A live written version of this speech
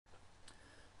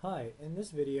Hi, in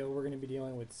this video we're going to be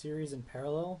dealing with series and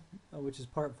parallel, which is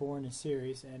part 4 in a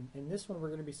series, and in this one we're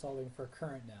going to be solving for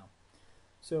current now.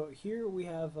 So here we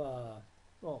have,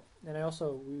 and I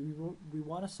also, we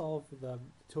want to solve for the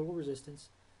total resistance,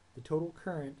 the total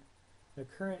current, the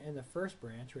current in the first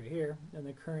branch right here, and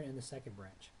the current in the second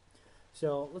branch.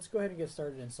 So let's go ahead and get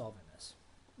started in solving this.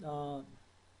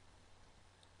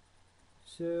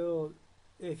 So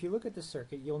if you look at the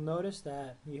circuit, you'll notice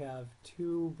that you have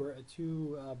two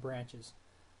branches,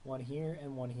 one here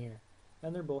and one here,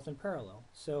 and they're both in parallel.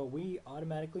 So we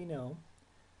automatically know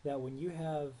that when you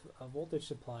have a voltage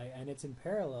supply and it's in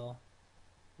parallel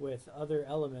with other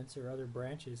elements or other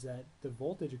branches, that the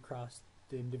voltage across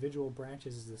the individual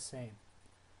branches is the same.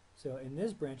 So in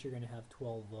this branch you're going to have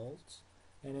 12 volts,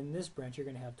 and in this branch you're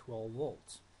going to have 12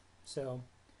 volts. So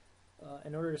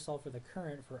in order to solve for the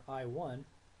current for I1,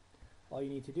 all you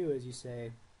need to do is you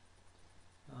say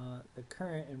the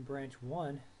current in branch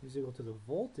 1 is equal to the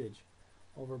voltage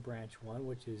over branch 1,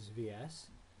 which is Vs,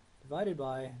 divided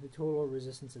by the total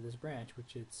resistance of this branch,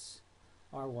 which it's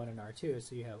R1 and R2.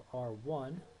 So you have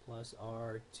R1 plus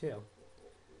R2.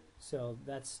 So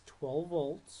that's 12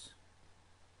 volts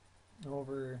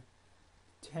over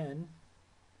 10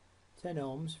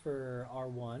 ohms for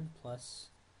R1 plus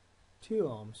 2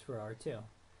 ohms for R2.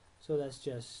 So that's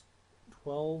just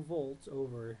 12 volts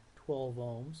over 12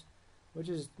 ohms, which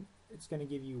is, it's going to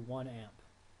give you 1 amp.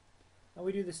 And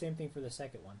we do the same thing for the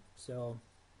second one. So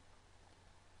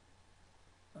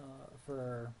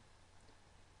for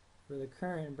the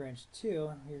current in branch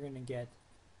 2, you're going to get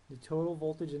the total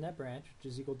voltage in that branch,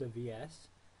 which is equal to Vs,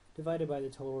 divided by the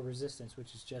total resistance,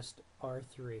 which is just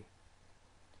R3.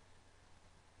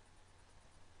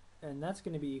 And that's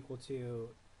going to be equal to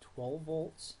 12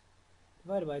 volts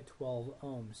divided by 12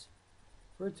 ohms,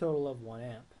 for a total of 1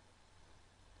 amp.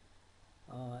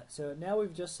 So now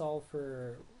we've just solved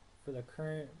for the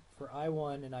current for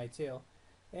I1 and I2,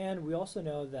 and we also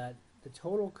know that the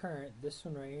total current, this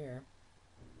one right here,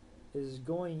 is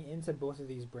going into both of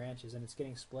these branches and it's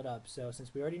getting split up. So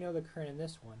since we already know the current in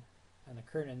this one and the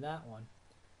current in that one,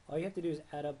 all you have to do is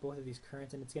add up both of these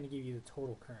currents and it's going to give you the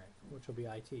total current, which will be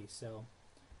IT. So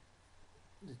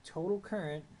the total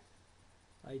current,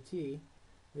 IT,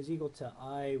 is equal to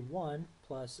I1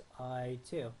 plus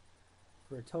I2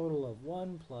 for a total of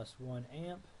 1 plus 1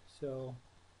 amp. So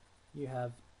you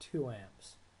have 2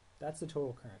 amps. That's the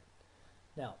total current.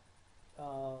 Now,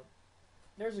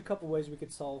 there's a couple ways we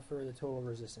could solve for the total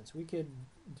resistance. We could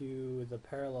do the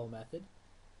parallel method,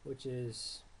 which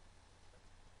is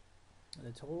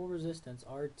the total resistance,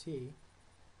 RT,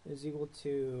 is equal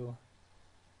to,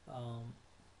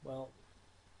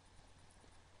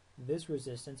 this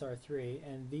resistance, R3,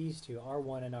 and these two,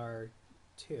 R1 and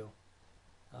R2.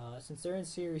 Since they're in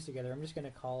series together, I'm just going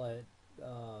to call it,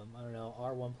 I don't know,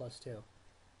 R1 plus 2.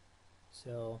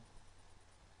 So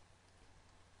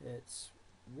it's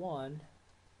 1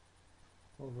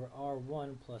 over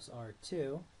R1 plus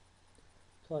R2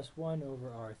 plus 1 over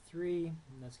R3,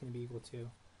 and that's going to be equal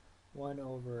to 1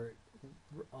 over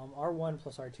R1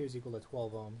 plus R2 is equal to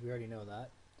 12 ohms. We already know that.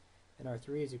 And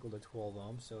R3 is equal to 12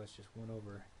 ohms, so it's just 1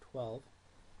 over 12.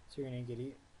 So you're going to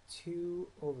get 2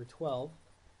 over 12.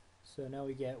 So now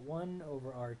we get 1 over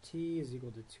RT is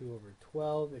equal to 2 over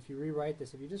 12. If you rewrite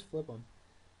this, if you just flip them,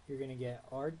 you're going to get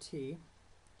RT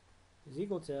is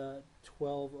equal to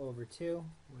 12 over 2,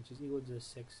 which is equal to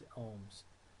 6 ohms.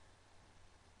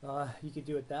 You could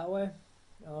do it that way,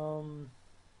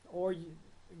 or you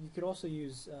could also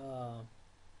use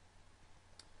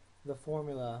the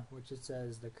formula, which it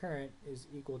says the current is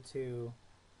equal to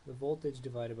the voltage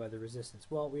divided by the resistance.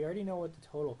 Well, we already know what the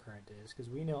total current is because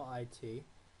we know IT,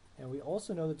 and we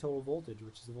also know the total voltage,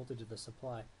 which is the voltage of the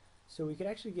supply. So we could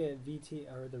actually get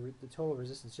VT, or the total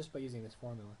resistance, just by using this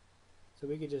formula. So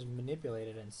we could just manipulate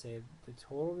it and say the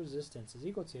total resistance is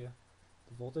equal to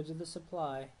the voltage of the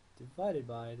supply divided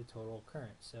by the total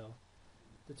current. So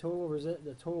the total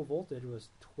voltage was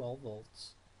 12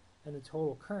 volts, and the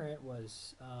total current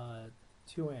was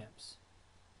 2 amps.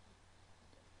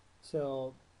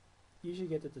 So you should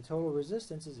get that the total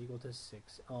resistance is equal to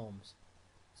 6 ohms.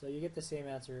 So you get the same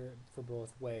answer for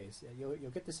both ways.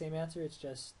 You'll get the same answer, it's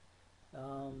just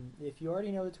if you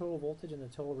already know the total voltage and the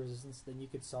total resistance, then you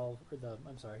could solve for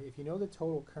if you know the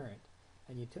total current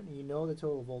and you know the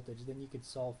total voltage, then you could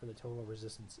solve for the total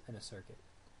resistance in a circuit.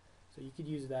 So you could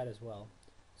use that as well.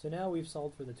 So now we've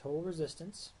solved for the total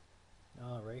resistance,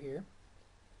 right here,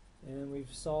 and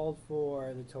we've solved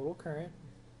for the total current,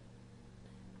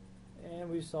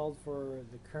 and we've solved for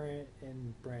the current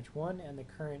in branch 1 and the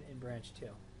current in branch 2.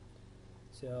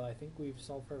 So I think we've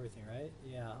solved for everything, right?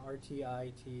 Yeah, RT,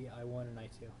 IT, I1, and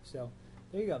I2. So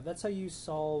there you go. That's how you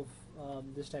solve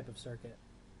this type of circuit.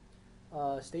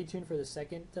 Stay tuned for the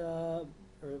second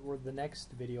or the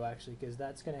next video actually, because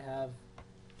that's gonna have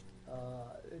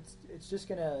it's just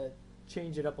gonna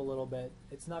change it up a little bit.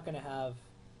 It's not gonna have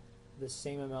the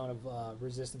same amount of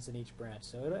resistance in each branch,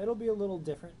 so it'll be a little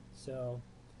different. So,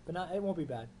 but not it won't be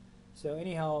bad. So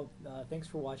anyhow, thanks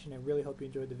for watching. I really hope you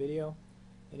enjoyed the video,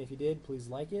 and if you did, please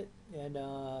like it. And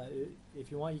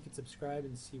if you want, you can subscribe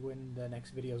and see when the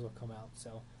next videos will come out.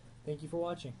 So, thank you for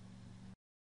watching.